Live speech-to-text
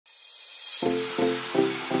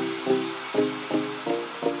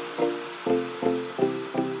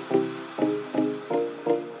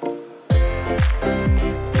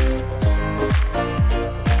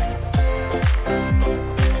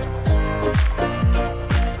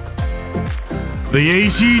The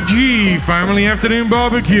ACG Family Afternoon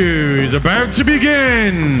Barbecue is about to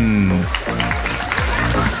begin.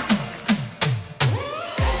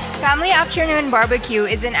 Family Afternoon Barbecue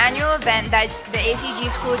is an annual event that the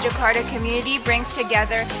ACG School Jakarta community brings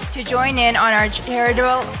together to join in on our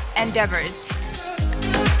charitable endeavors.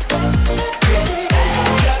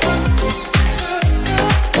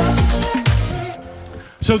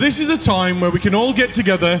 So this is a time where we can all get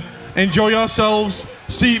together, enjoy ourselves,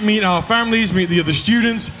 meet our families, meet the other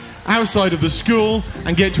students outside of the school,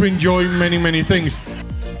 and get to enjoy many, many things.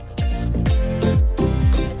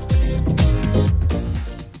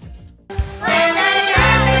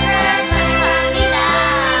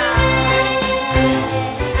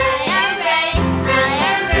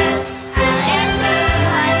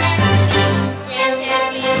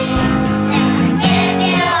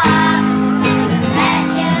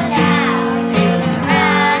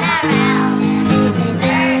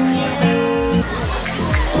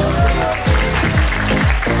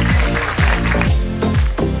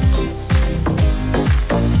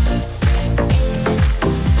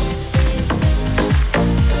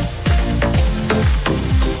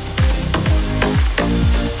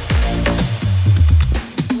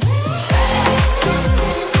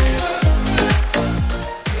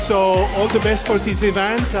 So all the best for this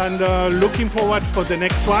event, and looking forward for the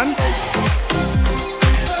next one.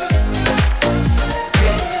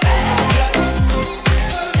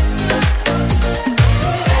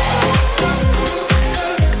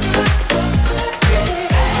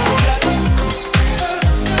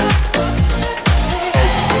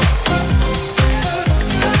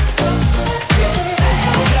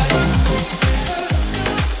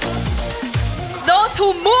 Those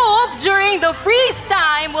who move during the freeze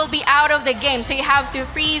time will be out of the game, so you have to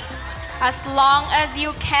freeze as long as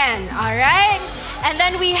you can. All right, and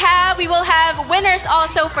then we will have winners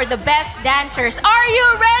also for the best dancers. Are you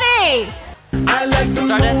ready? I like the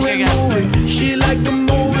Start dancing again. She like the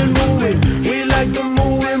moving, moving. We like the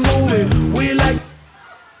moving, moving. We like.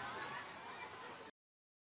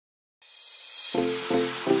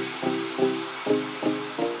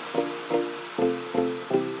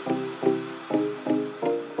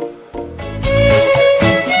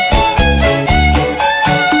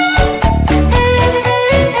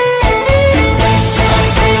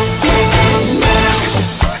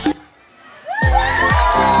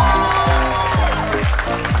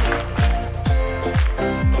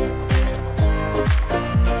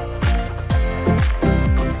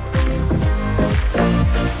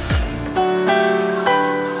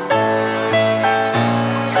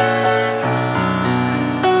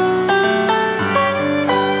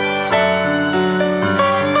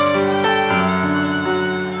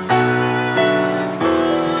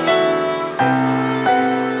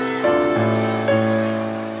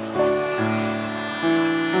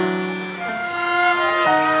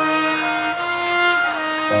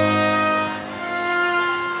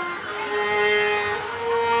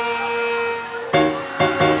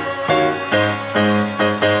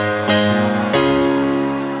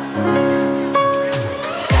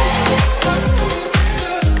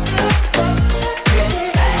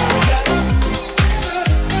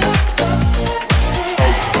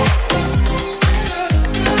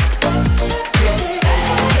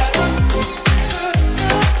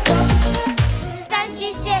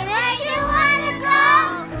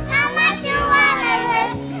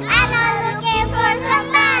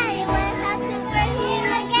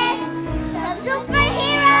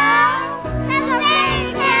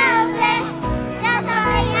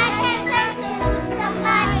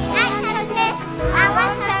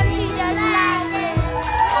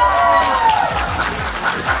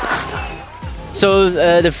 So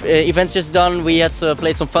the event's just done. We had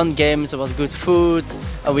played some fun games. It was good food.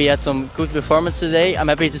 We had some good performance today. I'm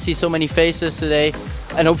happy to see so many faces today,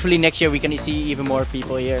 and hopefully next year we can see even more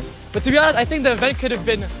people here. But to be honest, I think the event could have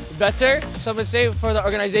been better, some would say, for the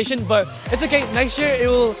organization. But it's okay. Next year it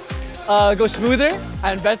will go smoother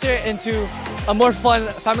and better into a more fun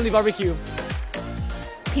family barbecue.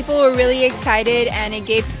 People were really excited, and it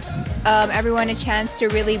gave everyone a chance to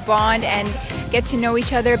really bond and get to know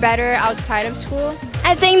each other better outside of school.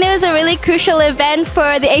 I think there was a really crucial event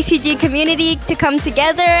for the ACG community to come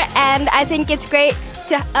together, and I think it's great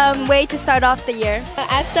way to start off the year.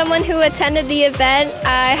 As someone who attended the event,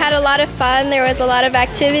 I had a lot of fun. There was a lot of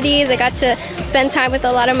activities. I got to spend time with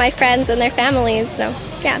a lot of my friends and their families, so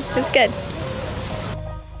yeah, it's good.